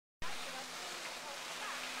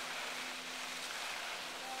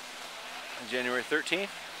January 13th,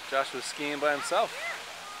 Josh was skiing by himself.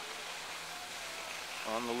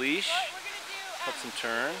 On the leash, helps him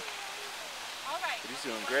turn. But he's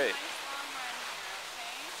doing great.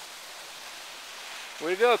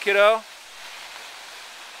 Way to go, kiddo.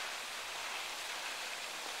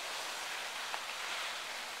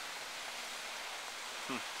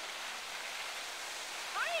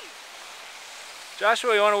 Hi.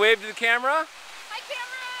 Joshua, you want to wave to the camera? Hi,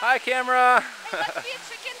 camera. Hi, camera. Hey, let's be a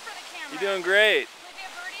chicken for the camera. You're doing great. Wanna be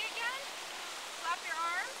a birdie again? Flap your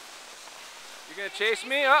arms. You're gonna chase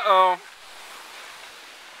me? Uh-oh.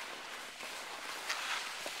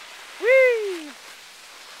 Whee!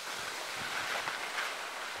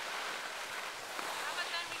 How about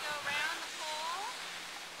then we go around the pole?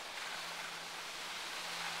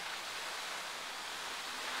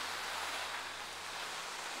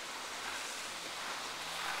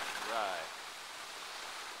 Right.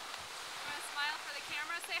 You want to smile for the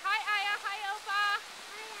camera? Say hi, Aya. Hi, Opa.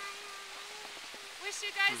 Wish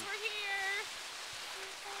you guys were here.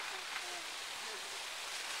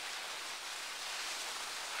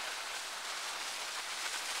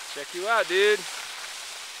 Check you out, dude.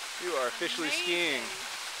 You are officially Amazing. skiing.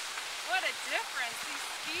 What a difference. These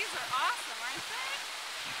skis are awesome, aren't they?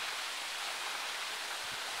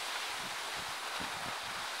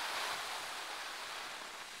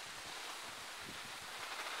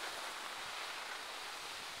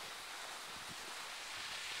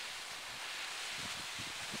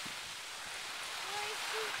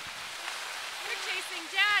 You're chasing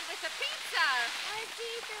Dad with a pizza.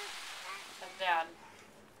 That's Dad.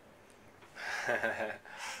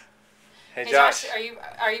 Hey, Hey Josh. Josh,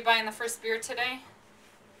 are you buying the first beer today?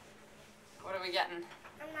 What are we getting?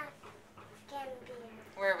 I'm not getting beer.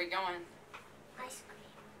 Where are we going? Ice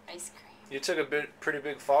cream. Ice cream. You took a pretty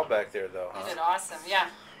big fall back there, though, You huh? did awesome. Yeah.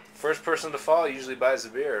 First person to fall usually buys the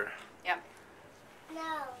beer. Yep. No.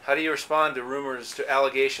 How do you respond to rumors, to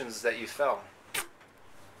allegations that you fell? I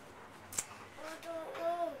don't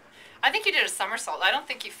know. I think you did a somersault. I don't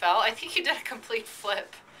think you fell. I think you did a complete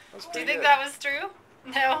flip. That's Do you pretty think good. that was true?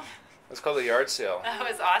 No. That's called a yard sale. That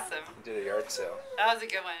was awesome. You did a yard sale. That was a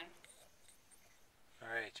good one. All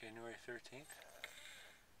right, January 13th.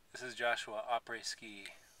 This is Joshua Après Ski.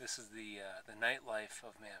 This is the nightlife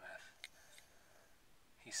of Mammoth.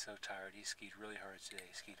 He's so tired. He skied really hard today.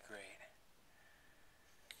 He skied great.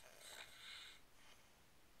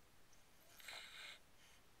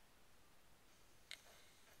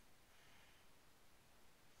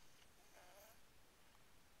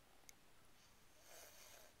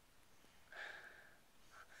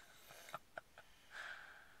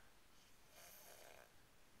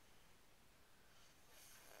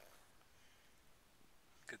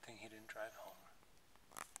 Good thing he didn't drive home.